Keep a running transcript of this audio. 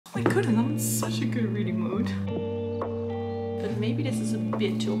my goodness, I'm in such a good reading mood. But maybe this is a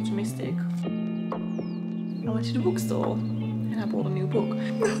bit too optimistic. I went to the bookstore and I bought a new book.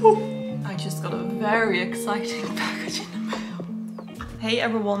 No! I just got a very exciting package in the mail. Hey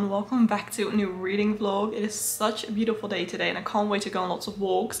everyone, welcome back to a new reading vlog. It is such a beautiful day today and I can't wait to go on lots of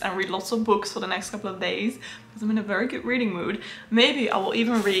walks and read lots of books for the next couple of days because I'm in a very good reading mood. Maybe I will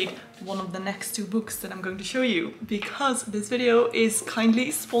even read one of the next two books that I'm going to show you because this video is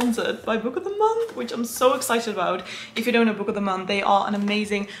kindly sponsored by Book of the Month, which I'm so excited about. If you don't know Book of the Month, they are an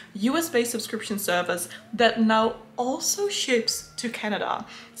amazing US-based subscription service that now also ships to Canada.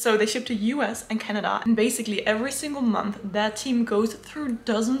 So they ship to US and Canada, and basically every single month their team goes through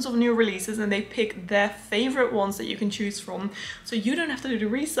dozens of new releases and they pick their favorite ones that you can choose from. So you don't have to do the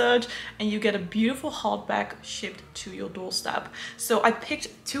research and you get a beautiful hardback shipped to your doorstep. So I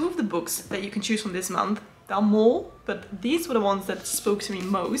picked two of the books that you can choose from this month. There are more, but these were the ones that spoke to me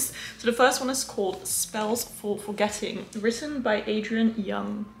most. So the first one is called Spells for Forgetting, written by Adrian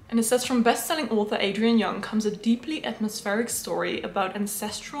Young. And it says, from best-selling author Adrian Young comes a deeply atmospheric story about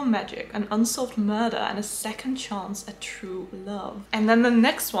ancestral magic, an unsolved murder, and a second chance at true love. And then the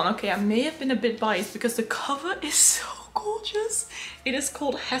next one, okay, I may have been a bit biased because the cover is so gorgeous. It is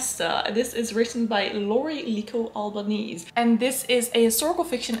called Hester. This is written by Lori Lico Albanese. And this is a historical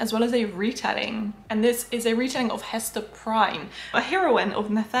fiction as well as a retelling. And this is a retelling of Hester Prynne, a heroine of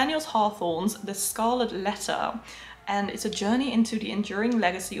Nathaniel Hawthorne's The Scarlet Letter. And it's a journey into the enduring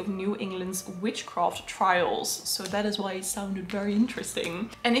legacy of New England's witchcraft trials. So that is why it sounded very interesting.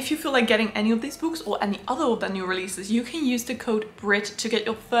 And if you feel like getting any of these books or any other of their new releases, you can use the code BRIT to get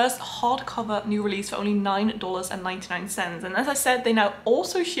your first hardcover new release for only $9.99. And as I said, they now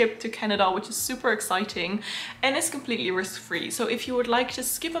also ship to Canada, which is super exciting and it's completely risk-free. So if you would like to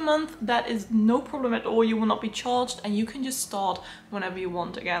skip a month, that is no problem at all. You will not be charged and you can just start whenever you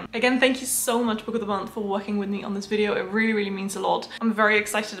want again. Again, thank you so much, Book of the Month, for working with me on this video. It really means a lot. I'm very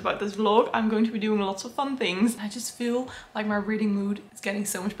excited about this vlog. I'm going to be doing lots of fun things. I just feel like my reading mood is getting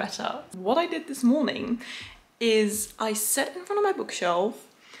so much better. What I did this morning is I sat in front of my bookshelf,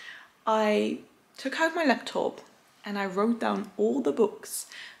 I took out my laptop and I wrote down all the books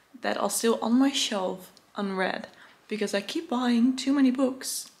that are still on my shelf unread because I keep buying too many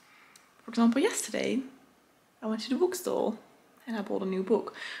books. For example, yesterday I went to the bookstore and I bought a new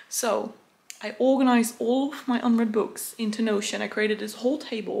book. So I organized all of my unread books into Notion. I created this whole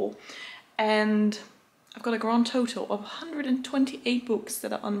table and I've got a grand total of 128 books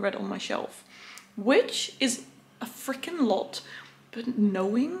that are unread on my shelf, which is a freaking lot. But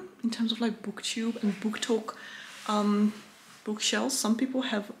knowing in terms of like BookTube and BookTalk bookshelves, some people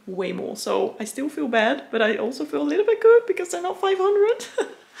have way more. So I still feel bad, but I also feel a little bit good because they're not 500.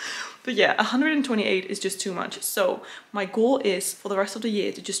 But yeah, 128 is just too much. So my goal is for the rest of the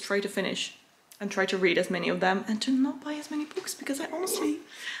year to just try to finish and try to read as many of them and to not buy as many books because I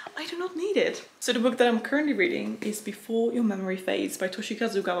do not need it. So the book that I'm currently reading is Before Your Memory Fades by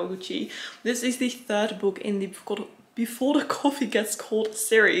Toshikazu Kawaguchi. This is the third book in the Before the Coffee Gets Cold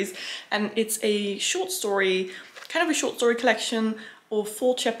series, and it's a short story, kind of a short story collection of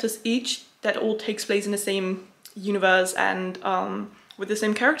 4 chapters each that all takes place in the same universe and with the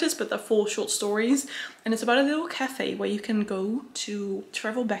same characters, but they're 4 short stories. And it's about a little cafe where you can go to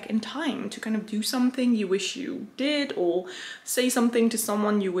travel back in time to kind of do something you wish you did or say something to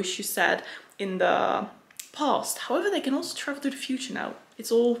someone you wish you said in the past. However, they can also travel to the future now.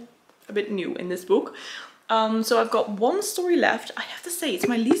 It's all a bit new in this book. So I've got 1 story left. I have to say it's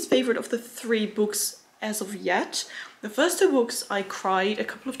my least favorite of the 3 books as of yet. The first 2 books I cried a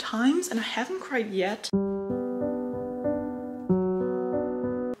couple of times and I haven't cried yet.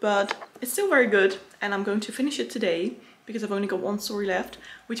 But it's still very good and I'm going to finish it today because I've only got 1 story left,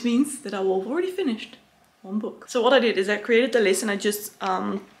 which means that I will have already finished 1 book. So what I did is I created the list and I just,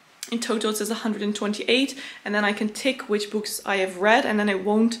 in total it says 128, and then I can tick which books I have read and then it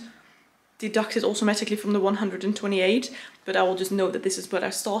won't deduct it automatically from the 128, but I will just know that this is what I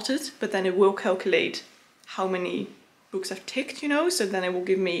started, but then it will calculate how many books I've ticked, you know, so then it will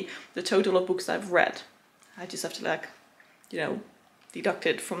give me the total of books I've read. I just have to like, you know, deduct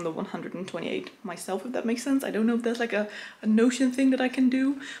it from the 128 myself, if that makes sense. I don't know if there's like a Notion thing that I can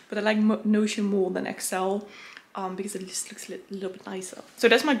do, but I like Notion more than Excel because it just looks a little bit nicer. So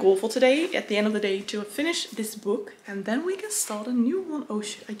that's my goal for today, at the end of the day, to finish this book and then we can start a new one. Oh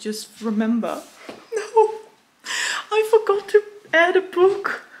shit, I just remember. No, I forgot to add a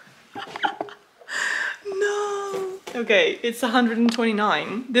book. No. Okay, it's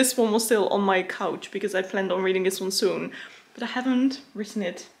 129. This one was still on my couch because I planned on reading this one soon. But I haven't written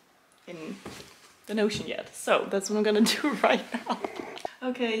it in the Notion yet. So that's what I'm gonna do right now.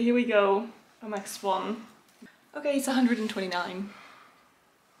 Okay, here we go. Our next one. Okay, it's 129. Can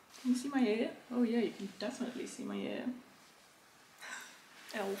you see my ear? Oh yeah, you can definitely see my ear.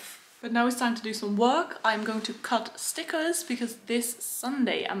 Elf. But now it's time to do some work. I'm going to cut stickers because this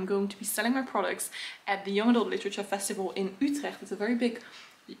Sunday I'm going to be selling my products at the Young Adult Literature Festival in Utrecht. It's a very big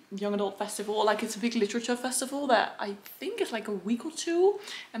young adult festival, like it's a big literature festival that I think is like a week or two,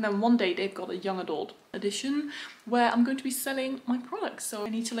 and then one day they've got a young adult edition where I'm going to be selling my products. So I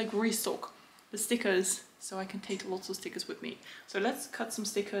need to like restock the stickers so I can take lots of stickers with me. So let's cut some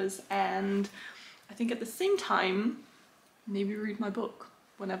stickers, and I think at the same time maybe read my book.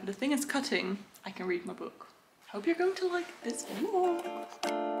 Whenever the thing is cutting, I can read my book. Hope you're going to like this vlog.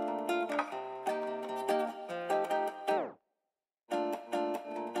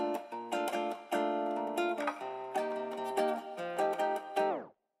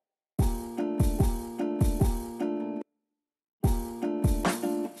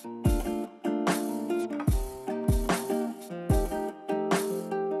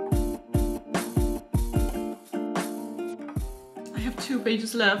 I have 2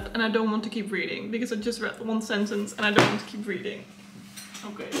 pages left and I don't want to keep reading because I just read one sentence and I don't want to keep reading.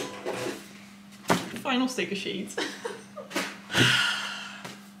 Okay. Final sticker sheet.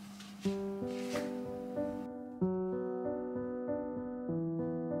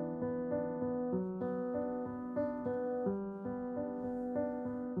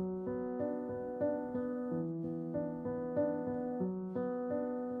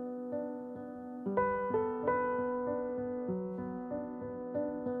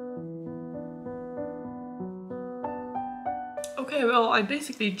 Okay, well, I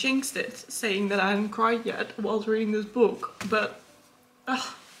basically jinxed it, saying that I hadn't cried yet whilst reading this book, but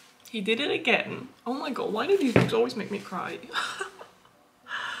he did it again. Oh my god, why do these books always make me cry?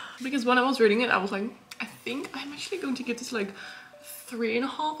 Because when I was reading it, I was like, I think I'm actually going to give this like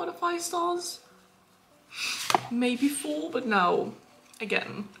 3.5 out of 5 stars. Maybe 4, but now,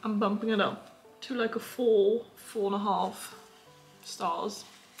 again, I'm bumping it up to like a 4.5 stars.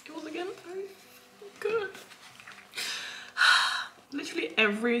 It was again very good. Literally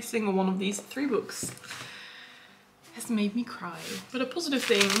every single one of these 3 books has made me cry. But a positive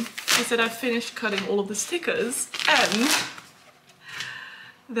thing is that I finished cutting all of the stickers and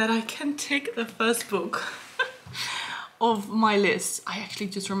that I can tick the first book of my list. I actually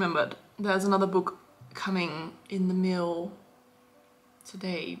just remembered there's another book coming in the mail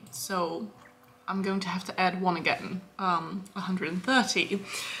today, so I'm going to have to add one again, 130.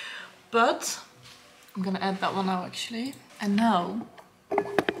 But I'm gonna add that one now actually. And now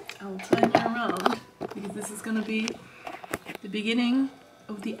I'll turn you around because this is gonna be the beginning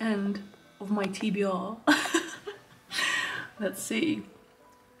of the end of my TBR. Let's see.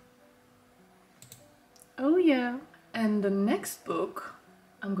 Oh yeah. And the next book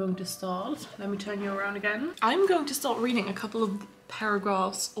I'm going to start, let me turn you around again. I'm going to start reading a couple of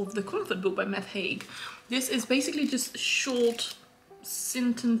paragraphs of the Comfort book by Matt Haig. This is basically just short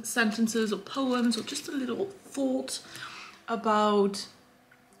sentences or poems or just a little thought about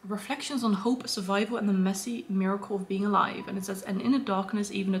reflections on hope, survival, and the messy miracle of being alive. And it says, and in the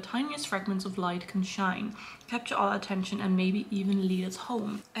darkness, even the tiniest fragments of light can shine, capture our attention, and maybe even lead us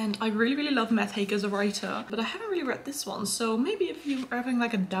home. And I really, really love Matt Haig as a writer, but I haven't really read this one. So maybe if you're having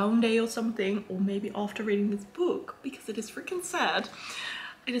like a down day or something, or maybe after reading this book, because it is freaking sad,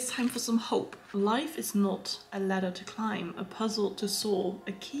 it is time for some hope. Life is not a ladder to climb, a puzzle to solve,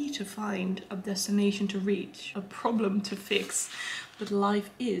 a key to find, a destination to reach, a problem to fix. But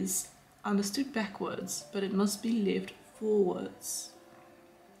life is understood backwards, but it must be lived forwards.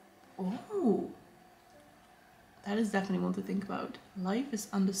 Oh, that is definitely one to think about. Life is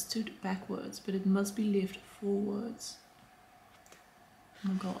understood backwards, but it must be lived forwards. Oh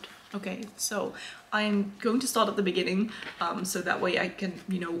my god. Okay, so I'm going to start at the beginning, so that way I can,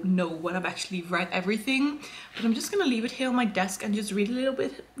 know when I've actually read everything. But I'm just gonna leave it here on my desk and just read a little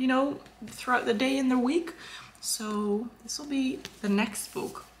bit, throughout the day and the week. So this will be the next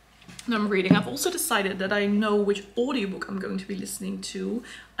book that I'm reading. I've also decided that I know which audiobook I'm going to be listening to.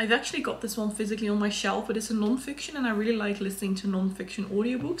 I've actually got this one physically on my shelf, but it's a non-fiction and I really like listening to non-fiction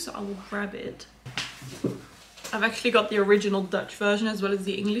audiobooks, so I will grab it. I've actually got the original Dutch version as well as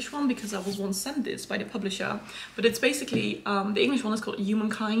the English one because I was once sent this by the publisher. But it's basically, the English one is called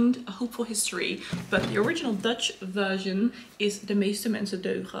Humankind, A Hopeful History. But the original Dutch version is De meeste mensen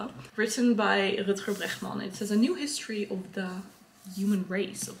deugen, written by Rutger Bregman. It says a new history of the human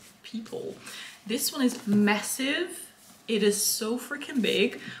race, of people. This one is massive. It is so freaking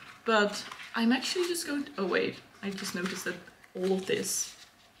big. But I'm actually just going to, oh wait, I just noticed that all of this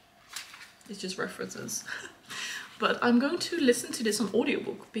is just references. But I'm going to listen to this on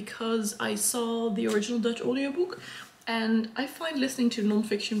audiobook because I saw the original Dutch audiobook, and I find listening to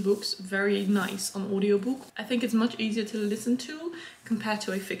non-fiction books very nice on audiobook. I think it's much easier to listen to compared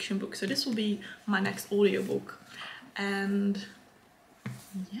to a fiction book. So this will be my next audiobook. And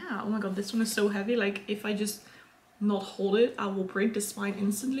yeah, oh my god, this one is so heavy. Like if I just not hold it, I will break the spine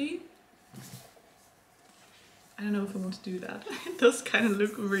instantly. I don't know if I want to do that. It does kind of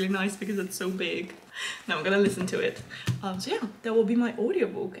look really nice because it's so big. Now I'm gonna listen to it. So yeah, that will be my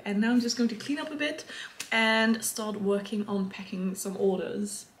audiobook. And now I'm just going to clean up a bit and start working on packing some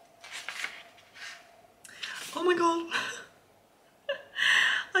orders. Oh my god.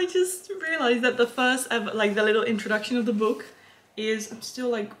 I just realized that the first ever, like the little introduction of the book is, I'm still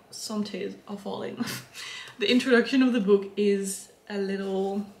like, some tears are falling. The introduction of the book is a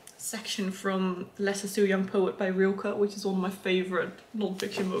little section from Letters to a Young Poet by Rilke, which is one of my favorite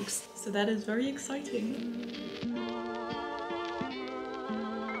non-fiction books. So that is very exciting.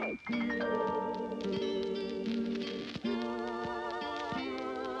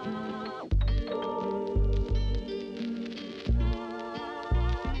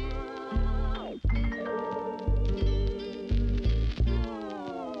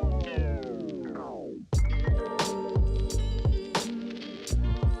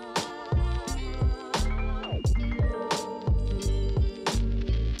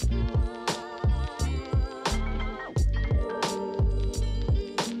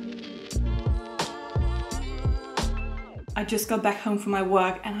 I just got back home from my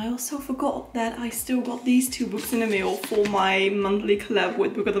work, and I also forgot that I still got these two books in the mail for my monthly collab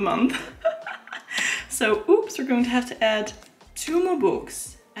with Book of the Month. So oops, we're going to have to add 2 more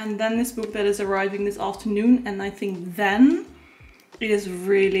books, and then this book that is arriving this afternoon, and I think then it is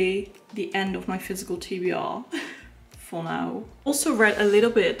really the end of my physical TBR for now. Also read a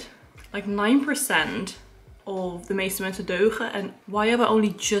little bit, like 9% of The Meeste Mensen Deugen, and why have I only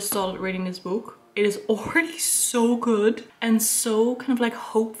just started reading this book? It is already so good and so kind of like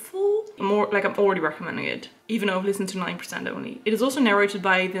hopeful. More like I'm already recommending it, even though I've listened to 9% only. It is also narrated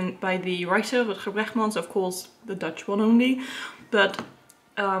by the writer, Rutger Bregmans, of course, the Dutch one only. But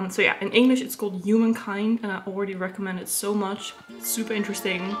so yeah, in English it's called Humankind, and I already recommend it so much. It's super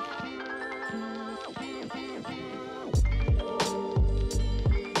interesting.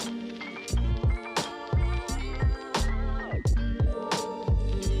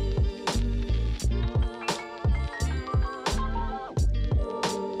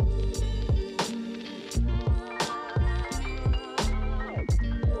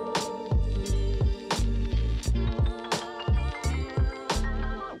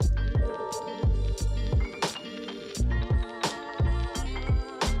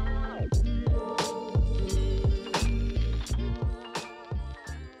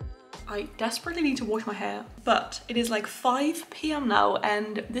 I desperately need to wash my hair, but it is like 5 p.m. now,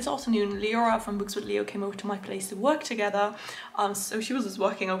 and this afternoon Leora from Books with Leo came over to my place to work together. So she was just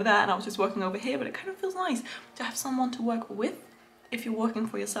working over there and I was just working over here, but it kind of feels nice to have someone to work with if you're working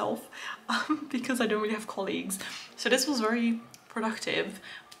for yourself, because I don't really have colleagues. So this was very productive.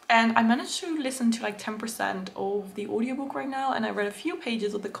 And I managed to listen to like 10% of the audiobook right now, and I read a few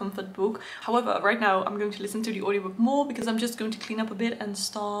pages of the comfort book. However, right now I'm going to listen to the audiobook more because I'm just going to clean up a bit and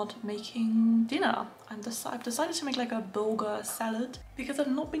start making dinner. I've decided to make like a bulgur salad because I've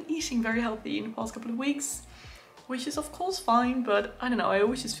not been eating very healthy in the past couple of weeks, which is of course fine, but I don't know, I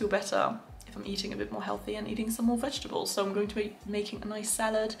always just feel better if I'm eating a bit more healthy and eating some more vegetables. So I'm going to be making a nice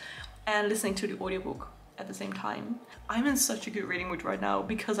salad and listening to the audiobook at the same time. I'm in such a good reading mood right now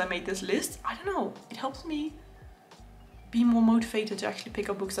because I made this list. I don't know, it helps me be more motivated to actually pick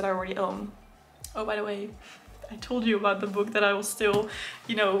up books that I already own. Oh, by the way, I told you about the book that I was still,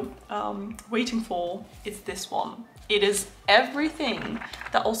 you know, waiting for. It's this one. It is everything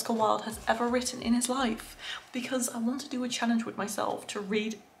that Oscar Wilde has ever written in his life, because I want to do a challenge with myself to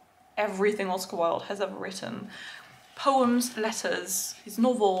read everything Oscar Wilde has ever written. Poems, letters, his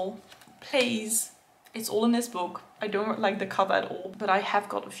novel, plays, it's all in this book. I don't like the cover at all, but I have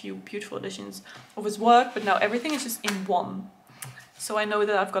got a few beautiful editions of his work, but now everything is just in one. So I know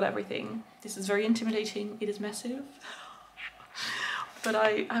that I've got everything. This is very intimidating. It is massive. But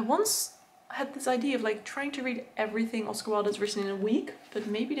I once had this idea of like trying to read everything Oscar Wilde has written in a week, but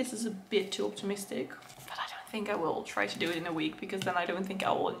maybe this is a bit too optimistic. But I don't think I will try to do it in a week, because then I don't think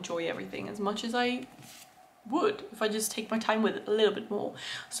I will enjoy everything as much as I would if I just take my time with it a little bit more.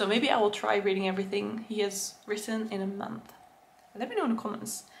 So maybe I will try reading everything he has written in a month. Let me know in the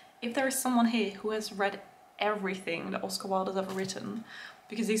comments if there is someone here who has read everything that Oscar Wilde has ever written,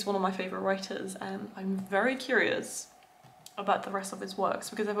 because he's one of my favorite writers and I'm very curious about the rest of his works,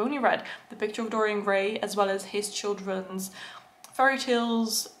 because I've only read The Picture of Dorian Gray as well as his children's fairy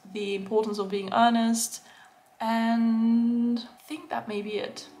tales, The Importance of Being Earnest, and I think that may be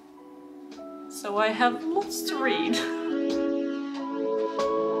it. So I have lots to read.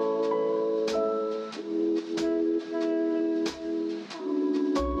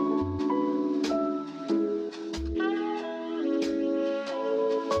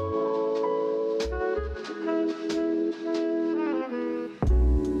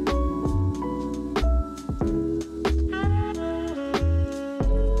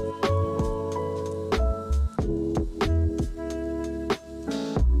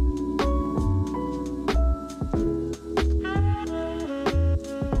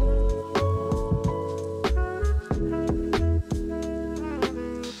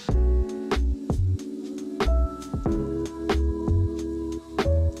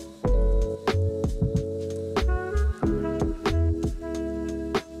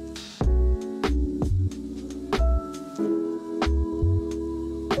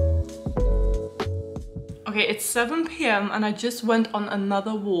 Okay, it's 7 p.m. and I just went on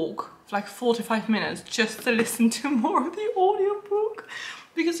another walk for like 45 minutes just to listen to more of the audiobook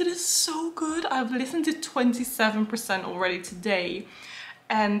because it is so good. I've listened to 27% already today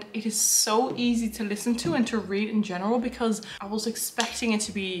and it is so easy to listen to and to read in general because I was expecting it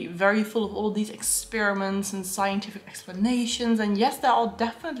to be very full of all of these experiments and scientific explanations, and yes, there are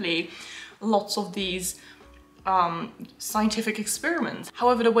definitely lots of these scientific experiments.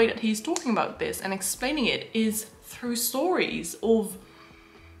 However, the way that he's talking about this and explaining it is through stories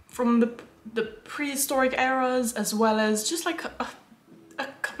from the prehistoric eras, as well as just like a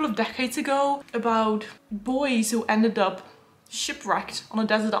couple of decades ago, about boys who ended up shipwrecked on a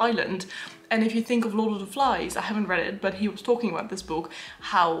desert island. And if you think of Lord of the Flies, I haven't read it, but he was talking about this book,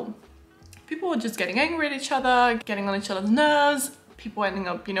 how people were just getting angry at each other, getting on each other's nerves, people ending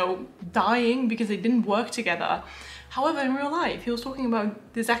up, you know, dying because they didn't work together. However, in real life, he was talking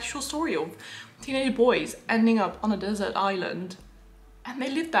about this actual story of teenage boys ending up on a desert island, and they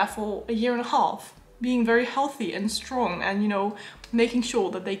lived there for a year and a half, being very healthy and strong, and, you know, making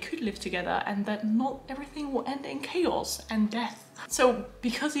sure that they could live together and that not everything will end in chaos and death. So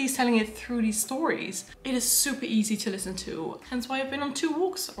because he's telling it through these stories, it is super easy to listen to. Hence why I've been on 2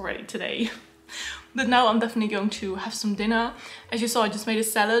 walks already today. But now I'm definitely going to have some dinner. As you saw, I just made a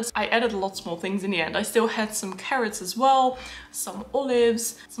salad. I added lots more things in the end. I still had some carrots as well, some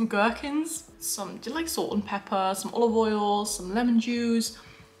olives, some gherkins, some like salt and pepper, some olive oil, some lemon juice.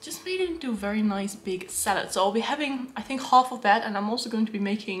 Just made it into a very nice big salad. So I'll be having, I think, half of that, and I'm also going to be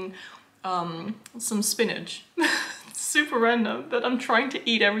making some spinach. Super random, but I'm trying to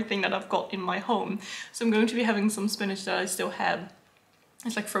eat everything that I've got in my home. So I'm going to be having some spinach that I still have.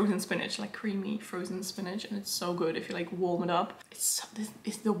 It's like frozen spinach, like creamy frozen spinach, and it's so good if you like warm it up. It's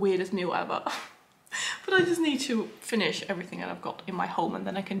the weirdest meal ever. But I just need to finish everything that I've got in my home, and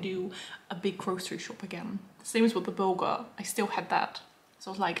then I can do a big grocery shop again. The same as with the burger, I still had that.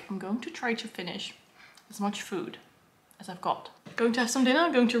 So I was like, I'm going to try to finish as much food as I've got. Going to have some dinner,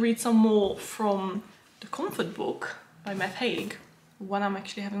 I'm going to read some more from The Comfort Book by Matt Haig when I'm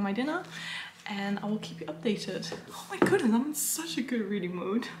actually having my dinner. And I will keep you updated. Oh my goodness, I'm in such a good reading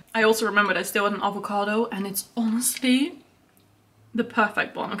mood. I also remembered I still had an avocado, and it's honestly the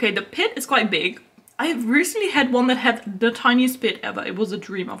perfect one. Okay, the pit is quite big. I have recently had one that had the tiniest pit ever. It was a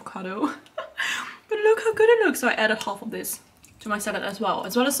dream avocado. But look how good it looks. So I added half of this to my salad as well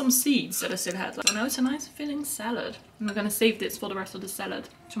as some seeds that I still had. So now it's a nice filling salad. And I'm gonna save this for the rest of the salad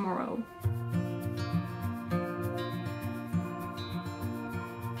tomorrow.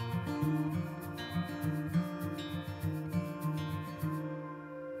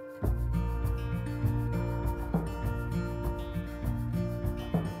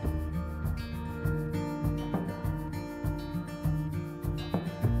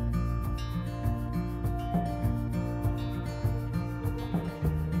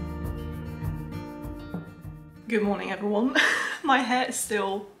 Good morning, everyone. My hair is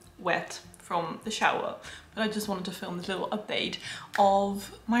still wet from the shower, but I just wanted to film this little update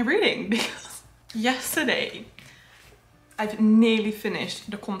of my reading because yesterday I've nearly finished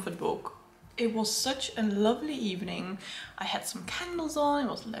The Comfort Book. It was such a lovely evening. I had some candles on,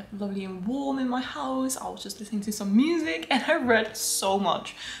 it was lovely and warm in my house. I was just listening to some music, and I read so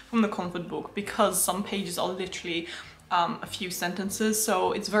much from The Comfort Book because some pages are literally a few sentences,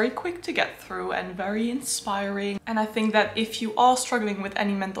 so it's very quick to get through and very inspiring. And I think that if you are struggling with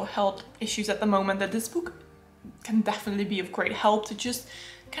any mental health issues at the moment, that this book can definitely be of great help to just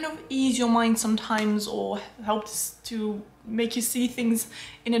kind of ease your mind sometimes, or helps to make you see things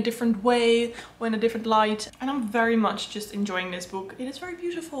in a different way or in a different light. And I'm very much just enjoying this book. It is very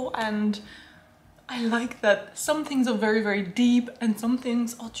beautiful, and I like that some things are very, very deep and some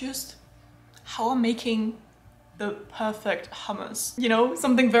things are just how I'm making the perfect hummus. You know,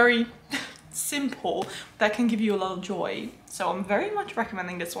 something very simple that can give you a lot of joy. So I'm very much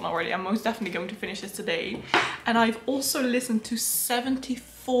recommending this one already. I'm most definitely going to finish this today. And I've also listened to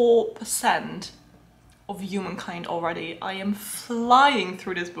 74% of Humankind already. I am flying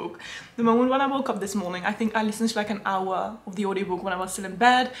through this book. The moment when I woke up this morning, I think I listened to like an hour of the audiobook when I was still in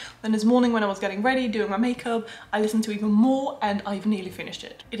bed. Then this morning when I was getting ready, doing my makeup, I listened to even more, and I've nearly finished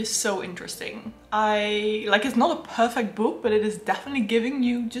it. It is so interesting. It's not a perfect book, but it is definitely giving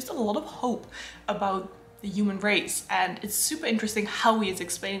you just a lot of hope about the human race. And it's super interesting how he is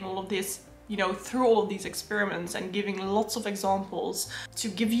explaining all of this, you know, through all of these experiments, and giving lots of examples to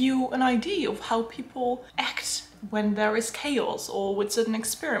give you an idea of how people act when there is chaos, or with certain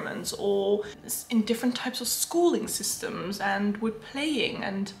experiments, or in different types of schooling systems, and with playing.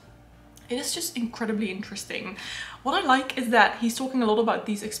 And it is just incredibly interesting. What I like is that he's talking a lot about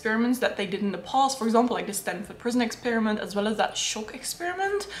these experiments that they did in the past, for example, like the Stanford prison experiment, as well as that shock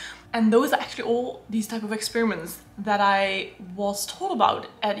experiment. And those are actually all these type of experiments that I was taught about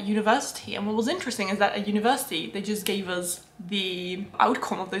at university. And what was interesting is that at university, they just gave us the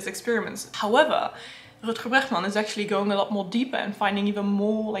outcome of those experiments. However, Rutger Bregman is actually going a lot more deeper and finding even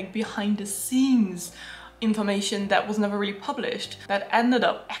more like behind the scenes information that was never really published, that ended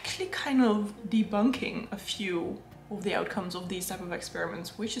up actually kind of debunking a few of the outcomes of these type of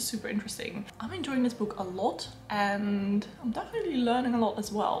experiments, which is super interesting. I'm enjoying this book a lot, and I'm definitely learning a lot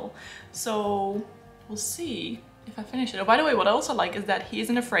as well. So we'll see if I finish it. Oh, by the way, what I also like is that he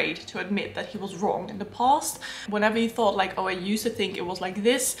isn't afraid to admit that he was wrong in the past. Whenever he thought like, oh, I used to think it was like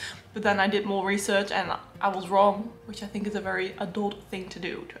this, but then I did more research and I was wrong, which I think is a very adult thing to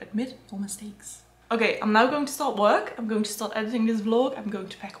do, to admit your mistakes. Okay, I'm now going to start work. I'm going to start editing this vlog. I'm going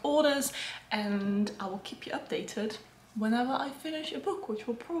to pack orders, and I will keep you updated whenever I finish a book, which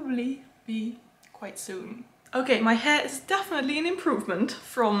will probably be quite soon. Okay, my hair is definitely an improvement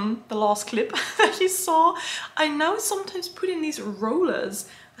from the last clip that you saw. I now sometimes put in these rollers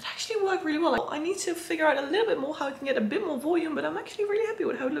that actually work really well. I need to figure out a little bit more how I can get a bit more volume, but I'm actually really happy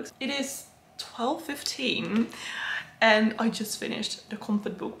with how it looks. It is 12:15. And I just finished The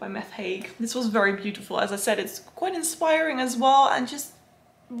Comfort Book by Meth Haig. This was very beautiful. As I said, it's quite inspiring as well, and just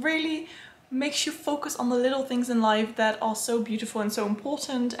really makes you focus on the little things in life that are so beautiful and so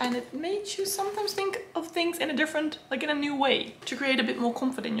important. And it makes you sometimes think of things in a different, like in a new way, to create a bit more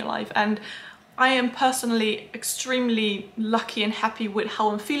comfort in your life. And I am personally extremely lucky and happy with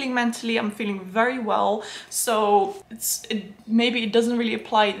how I'm feeling mentally. I'm feeling very well. So maybe it doesn't really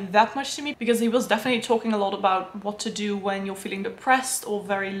apply that much to me, because he was definitely talking a lot about what to do when you're feeling depressed or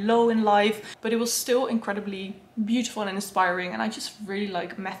very low in life, but it was still incredibly beautiful and inspiring. And I just really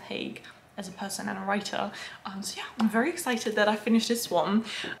like Meth Haig as a person and a writer. So yeah, I'm very excited that I finished this one.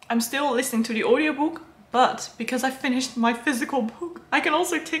 I'm still listening to the audiobook, but because I finished my physical book, I can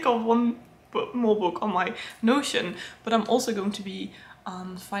also tick off one more book on my Notion, but I'm also going to be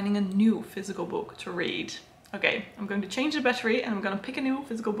finding a new physical book to read. Okay, I'm going to change the battery and I'm going to pick a new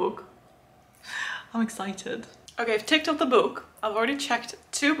physical book. I'm excited. Okay, I've ticked off the book. I've already checked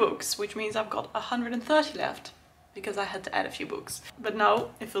 2 books, which means I've got 130 left, because I had to add a few books. But now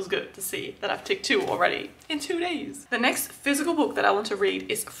it feels good to see that I've ticked 2 already in 2 days. The next physical book that I want to read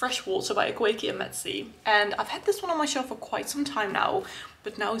is Freshwater by Akwaeke Emezi. And I've had this one on my shelf for quite some time now,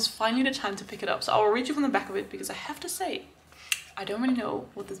 but now is finally the time to pick it up. So I'll read you from the back of it, because I have to say, I don't really know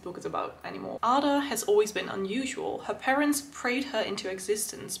what this book is about anymore. Ada has always been unusual. Her parents prayed her into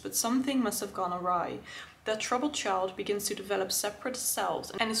existence, but something must have gone awry. Their troubled child begins to develop separate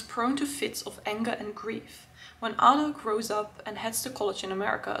selves and is prone to fits of anger and grief. When Ada grows up and heads to college in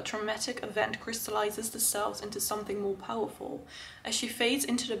America, a traumatic event crystallizes the selves into something more powerful. As she fades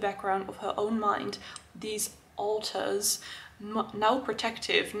into the background of her own mind, these alters, now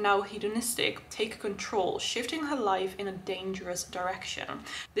protective, now hedonistic, take control, shifting her life in a dangerous direction.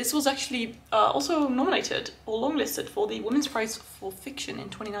 This was actually also nominated or longlisted for the Women's Prize for Fiction in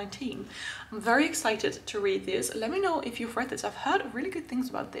 2019. I'm very excited to read this. Let me know if you've read this. I've heard really good things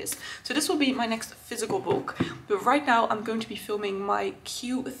about this. So this will be my next physical book. But right now I'm going to be filming my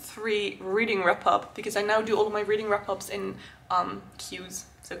Q3 reading wrap-up, because I now do all of my reading wrap-ups in Qs,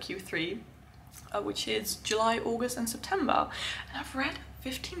 so Q3. Which is July, August and September. And I've read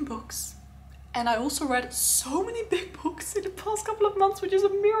 15 books And I also read so many big books in the past couple of months, which is a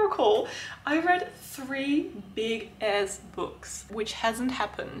miracle. I read 3 big ass books, which hasn't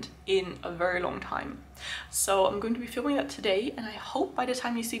happened in a very long time. So I'm going to be filming that today, and I hope by the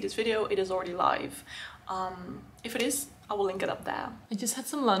time you see this video it is already live. If it is, I will link it up there. I just had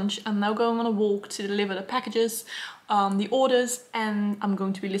some lunch. I'm now going on a walk to deliver the packages, the orders, and I'm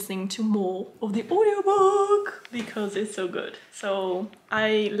going to be listening to more of the audiobook because it's so good. So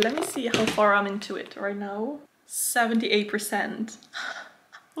let me see how far I'm into it right now. 78%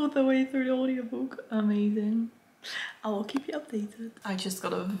 all the way through the audiobook. Amazing. I will keep you updated. I just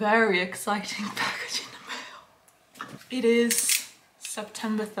got a very exciting package in the mail. It is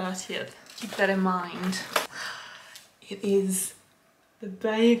September 30th. Keep that in mind. It is the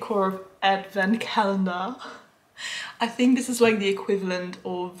Bijenkorf Advent Calendar. I think this is like the equivalent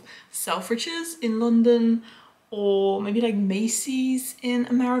of Selfridges in London, or maybe like Macy's in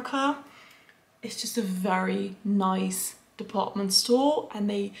America. It's just a very nice department store, and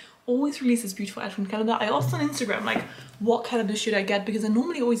they always release this beautiful Advent calendar. I asked on Instagram like what calendar should I get, because I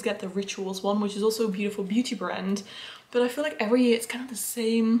normally always get the Rituals one, which is also a beautiful beauty brand, but I feel like every year it's kind of the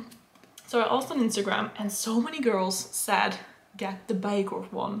same. So I asked on Instagram, and so many girls said get the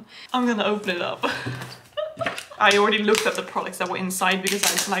Bijenkorf one. I'm gonna open it up. I already looked at the products that were inside because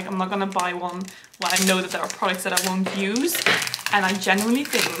I was like, I'm not gonna buy one when I know that there are products that I won't use, and I genuinely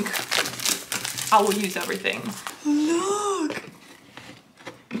think I will use everything. Look!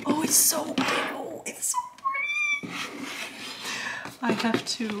 Oh, it's so big. Oh, it's so pretty. I have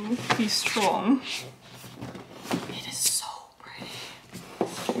to be strong. It is so pretty.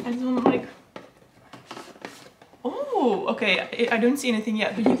 I just want to like... Oh, okay. I don't see anything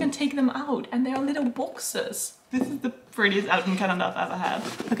yet, but you can take them out and they are little boxes. This is the prettiest Advent calendar I've ever had.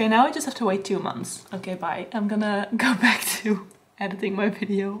 Okay, now I just have to wait 2 months. Okay, bye. I'm gonna go back to editing my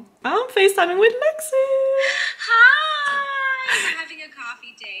video. I'm FaceTiming with Lexi. Hi! We're having a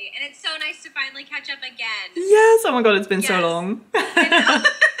coffee date, and it's so nice to finally catch up again. Yes! Oh my god, it's been so long.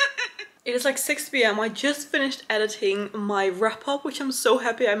 It is like 6 p.m. I just finished editing my wrap-up, which I'm so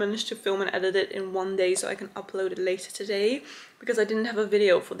happy I managed to film and edit it in one day so I can upload it later today, because I didn't have a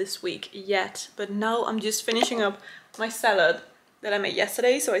video for this week yet. But now I'm just finishing up my salad that I made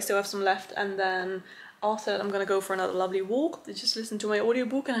yesterday, so I still have some left, and then after that I'm gonna go for another lovely walk. I just listened to my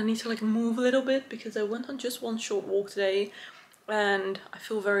audiobook, and I need to like move a little bit because I went on just one short walk today and I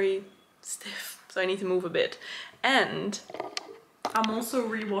feel very stiff, so I need to move a bit. And I'm also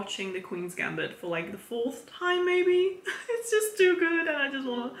rewatching The Queen's Gambit for like the 4th time maybe. It's just too good, and I just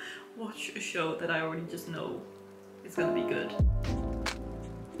want to watch a show that I already just know is gonna be good.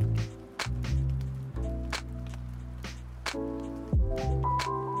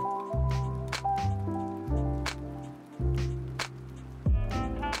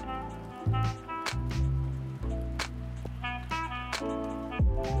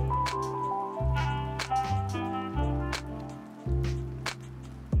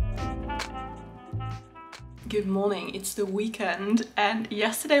 Good morning, it's the weekend, and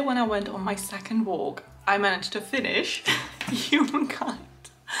yesterday when I went on my 2nd walk, I managed to finish Humankind.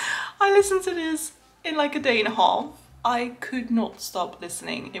 I listened to this in like a day and a half. I could not stop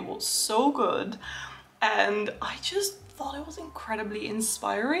listening. It was so good, and I just thought it was incredibly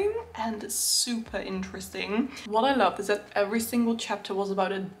inspiring and super interesting. What I loved is that every single chapter was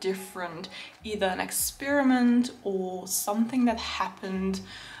about a different, either an experiment or something that happened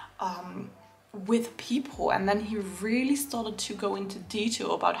with people, and then he really started to go into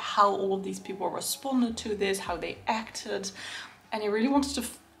detail about how all of these people responded to this, how they acted, and he really wanted to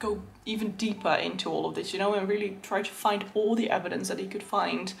go even deeper into all of this, you know, and really try to find all the evidence that he could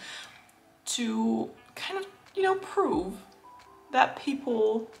find to kind of, you know, prove that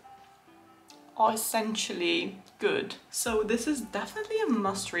people are essentially good. So this is definitely a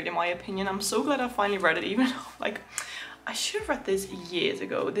must read in my opinion. I'm so glad I finally read it, even though like I should have read this years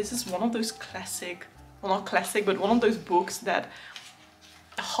ago. This is one of those classic, well not classic, but one of those books that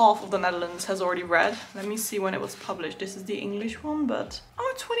half of the Netherlands has already read. Let me see when it was published. This is the English one, but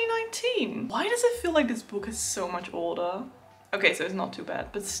oh, 2019. Why does it feel like this book is so much older? Okay, so it's not too bad,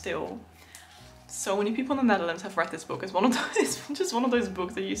 but still. So many people in the Netherlands have read this book. It's one of those, it's just one of those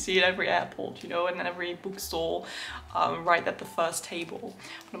books that you see at every airport, you know, and in every bookstore, right at the first table.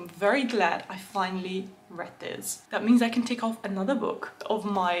 But I'm very glad I finally read this. That means I can take off another book of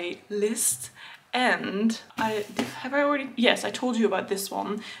my list. And yes, I told you about this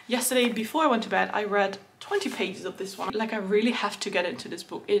one. Yesterday, before I went to bed, I read 20 pages of this one. Like, I really have to get into this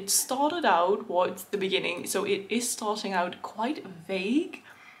book. It started out, well, it's the beginning, so it is starting out quite vague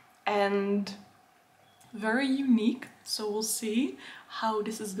and very unique, so we'll see how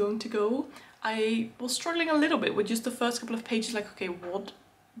this is going to go. I was struggling a little bit with just the first couple of pages, like, okay, what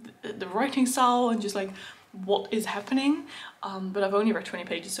the writing style and just like what is happening, but I've only read 20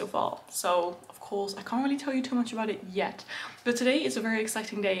 pages so far, so of course I can't really tell you too much about it yet. But today is a very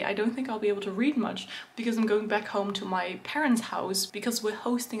exciting day. I don't think I'll be able to read much because I'm going back home to my parents' house because we're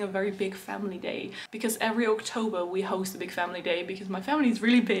hosting a very big family day. Because every October we host a big family day because my family is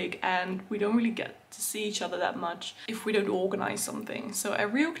really big and we don't really get to see each other that much if we don't organize something. So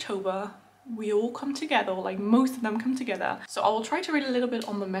every October we all come together, like most of them come together. So I will try to read a little bit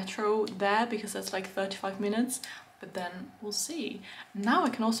on the metro there because that's like 35 minutes, but then we'll see. Now I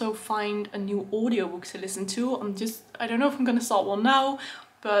can also find a new audiobook to listen to. I don't know if I'm gonna start one now,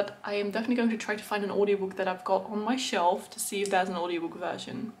 but I am definitely going to try to find an audiobook that I've got on my shelf to see if there's an audiobook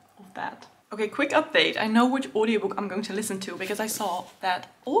version of that. Okay, quick update. I know which audiobook I'm going to listen to because I saw that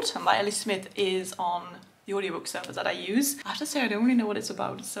Autumn by Ellie Smith is on the audiobook service that I use. I have to say I don't really know what it's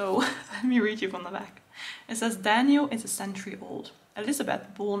about, so let me read you from the back. It says, Daniel is a century old. Elizabeth,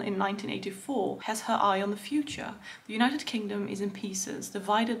 born in 1984, has her eye on the future. The United Kingdom is in pieces,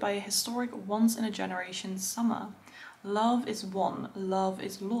 divided by a historic once-in-a-generation summer. Love is won, love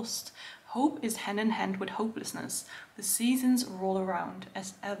is lost. Hope is hand in hand with hopelessness. The seasons roll around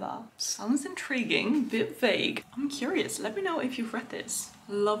as ever. Sounds intriguing, bit vague. I'm curious, let me know if you've read this.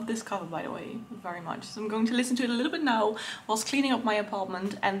 Love this cover, by the way, very much. So I'm going to listen to it a little bit now whilst cleaning up my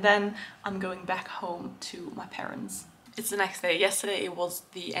apartment, and then I'm going back home to my parents. It's the next day. Yesterday it was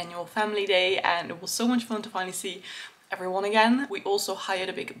the annual family day and it was so much fun to finally see everyone again. We also hired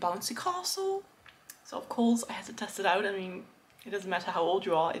a big bouncy castle. So of course I had to test it out. I mean, it doesn't matter how old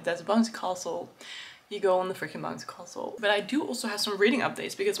you are, if there's a bouncy castle, you go on the freaking bouncy castle. But I do also have some reading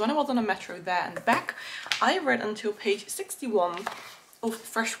updates because when I was on the metro there and back, I read until page 61 of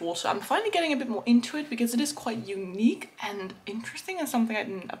Freshwater. I'm finally getting a bit more into it because it is quite unique and interesting and something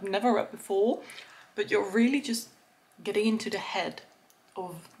I've never read before. But you're really just getting into the head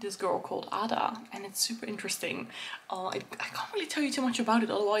of this girl called Ada, and it's super interesting. I can't really tell you too much about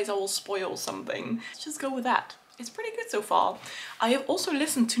it, otherwise I will spoil something. Let's just go with that. It's pretty good so far. I have also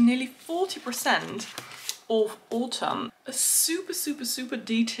listened to nearly 40% of Autumn, a super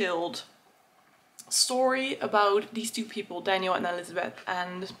detailed story about these two people, Daniel and Elizabeth,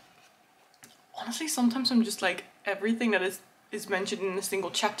 and honestly sometimes I'm just like, everything that is mentioned in a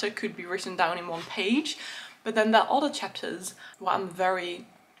single chapter could be written down in one page. But then there are other chapters where I'm very,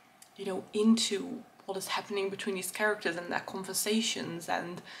 you know, into what is happening between these characters and their conversations,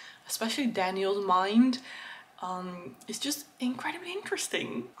 and especially Daniel's mind. It's just incredibly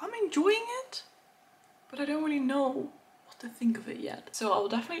interesting. I'm enjoying it, but I don't really know what to think of it yet. So I'll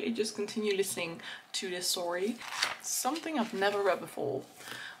definitely just continue listening to this story. Something I've never read before.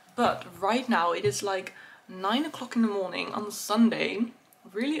 But right now it is like 9 o'clock in the morning on Sunday,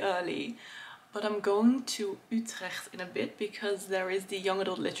 really early. But I'm going to Utrecht in a bit because there is the Young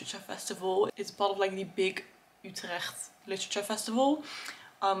Adult Literature Festival. It's part of like the big Utrecht Literature Festival.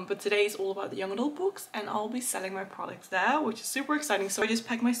 But today is all about the young adult books and I'll be selling my products there, which is super exciting. So I just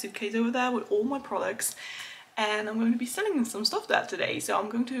packed my suitcase over there with all my products and I'm going to be selling some stuff there today. So I'm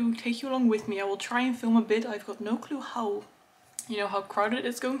going to take you along with me. I will try and film a bit. I've got no clue how, you know, how crowded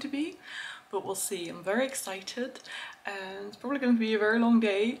it's going to be, but we'll see. I'm very excited and it's probably going to be a very long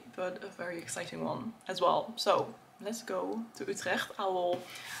day, but a very exciting one as well. So let's go to Utrecht. I will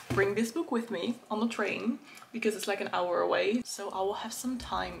bring this book with me on the train because it's like an hour away, so I will have some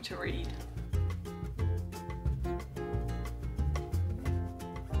time to read.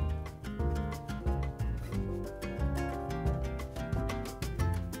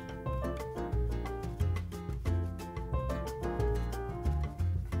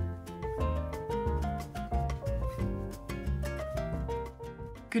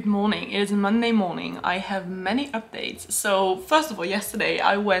 Good morning. It is Monday morning. I have many updates. So first of all, yesterday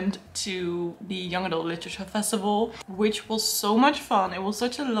I went to the Young Adult Literature Festival, which was so much fun. It was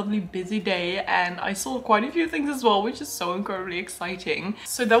such a lovely busy day and I saw quite a few things as well, which is so incredibly exciting.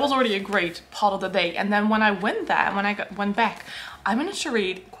 So that was already a great part of the day. And then when I went there, when I went back, I managed to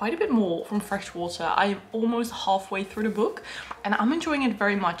read quite a bit more from Freshwater. I'm almost halfway through the book and I'm enjoying it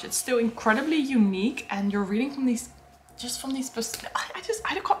very much. It's still incredibly unique and you're reading from these I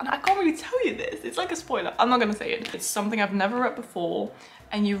can't really tell you this. It's like a spoiler. I'm not gonna say it. It's something I've never read before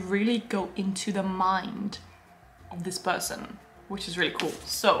and you really go into the mind of this person, which is really cool.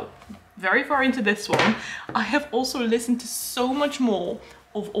 So very far into this one. I have also listened to so much more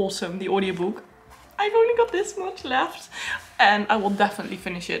of Autumn, the audiobook. I've only got this much left and I will definitely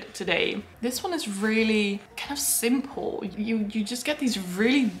finish it today. This one is really kind of simple. You just get these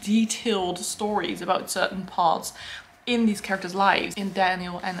really detailed stories about certain parts in these characters' lives, in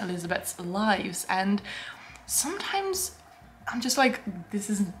Daniel and Elizabeth's lives, and sometimes I'm just like, this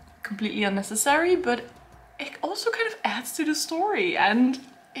is completely unnecessary, but it also kind of adds to the story, and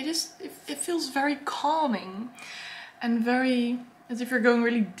it feels very calming and very as if you're going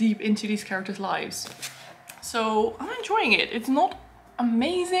really deep into these characters' lives. So I'm enjoying it. It's not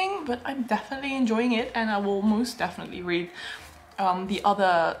amazing, but I'm definitely enjoying it, and I will most definitely read the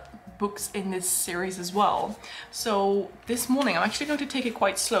other books in this series as well. So this morning I'm actually going to take it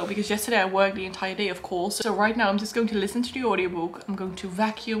quite slow because yesterday I worked the entire day, of course. So right now I'm just going to listen to the audiobook. I'm going to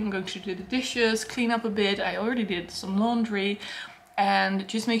vacuum, I'm going to do the dishes, clean up a bit. I already did some laundry, and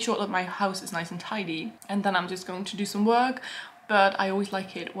just make sure that my house is nice and tidy. And then I'm just going to do some work. But I always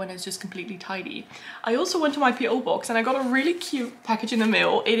like it when it's just completely tidy. I also went to my PO box and I got a really cute package in the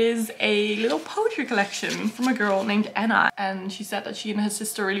mail. It is a little poetry collection from a girl named Anna, and she said that she and her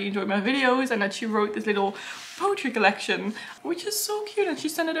sister really enjoyed my videos and that she wrote this little poetry collection, which is so cute, and she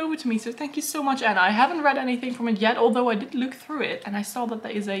sent it over to me. So thank you so much, Anna. I haven't read anything from it yet, although I did look through it and I saw that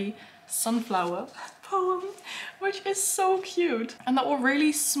there is a sunflower poem, which is so cute, and that were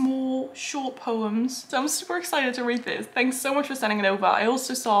really small, short poems. So I'm super excited to read this. Thanks so much for sending it over. I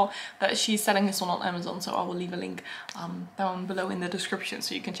also saw that she's selling this one on Amazon, so I will leave a link down below in the description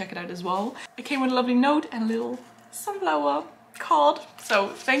so you can check it out as well. It came with a lovely note and a little sunflower card, so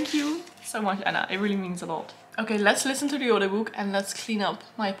thank you so much, Anna. It really means a lot. Okay, let's listen to the audiobook and let's clean up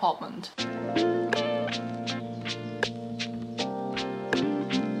my apartment.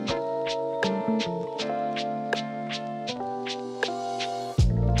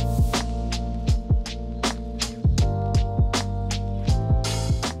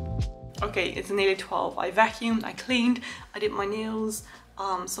 Okay, it's nearly 12. I vacuumed, I cleaned, I did my nails,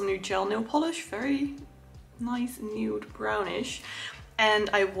 some new gel nail polish, very nice nude brownish, and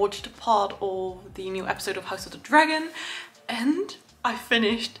I watched part of the new episode of House of the Dragon, and I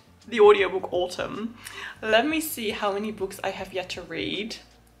finished the audiobook Autumn. Let me see how many books I have yet to read.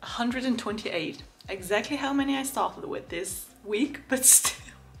 128. Exactly how many I started with this week, but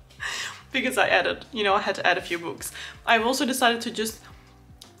still, because I added, you know, I had to add a few books. I've also decided to just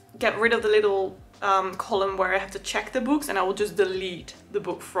get rid of the little column where I have to check the books, and I will just delete the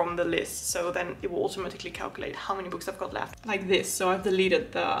book from the list, so then it will automatically calculate how many books I've got left, like this. So I've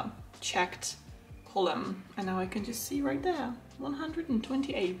deleted the checked column, and now I can just see right there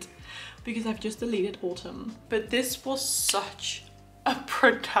 128, because I've just deleted Autumn. But this was such a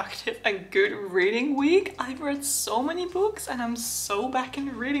productive and good reading week. I've read so many books and I'm so back in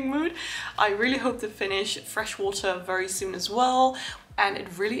the reading mood. I really hope to finish Freshwater very soon as well. And it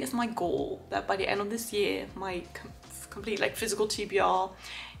really is my goal that by the end of this year, my complete like physical TBR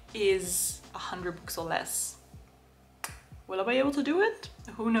is 100 books or less. Will I be able to do it?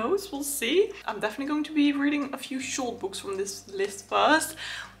 Who knows? We'll see. I'm definitely going to be reading a few short books from this list first,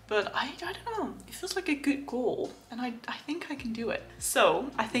 but I don't know. It feels like a good goal, and I think I can do it. So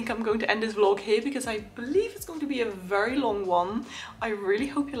I think I'm going to end this vlog here because I believe it's going to be a very long one. I really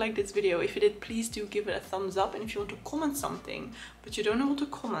hope you liked this video. If you did, please do give it a thumbs up, and if you want to comment something but you don't know what to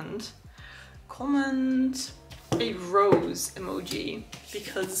comment, comment a rose emoji,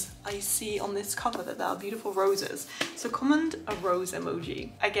 because I see on this cover that there are beautiful roses. So comment a rose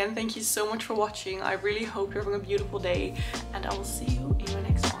emoji. Again, thank you so much for watching. I really hope you're having a beautiful day, and I will see you in your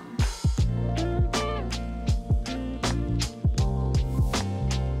next one.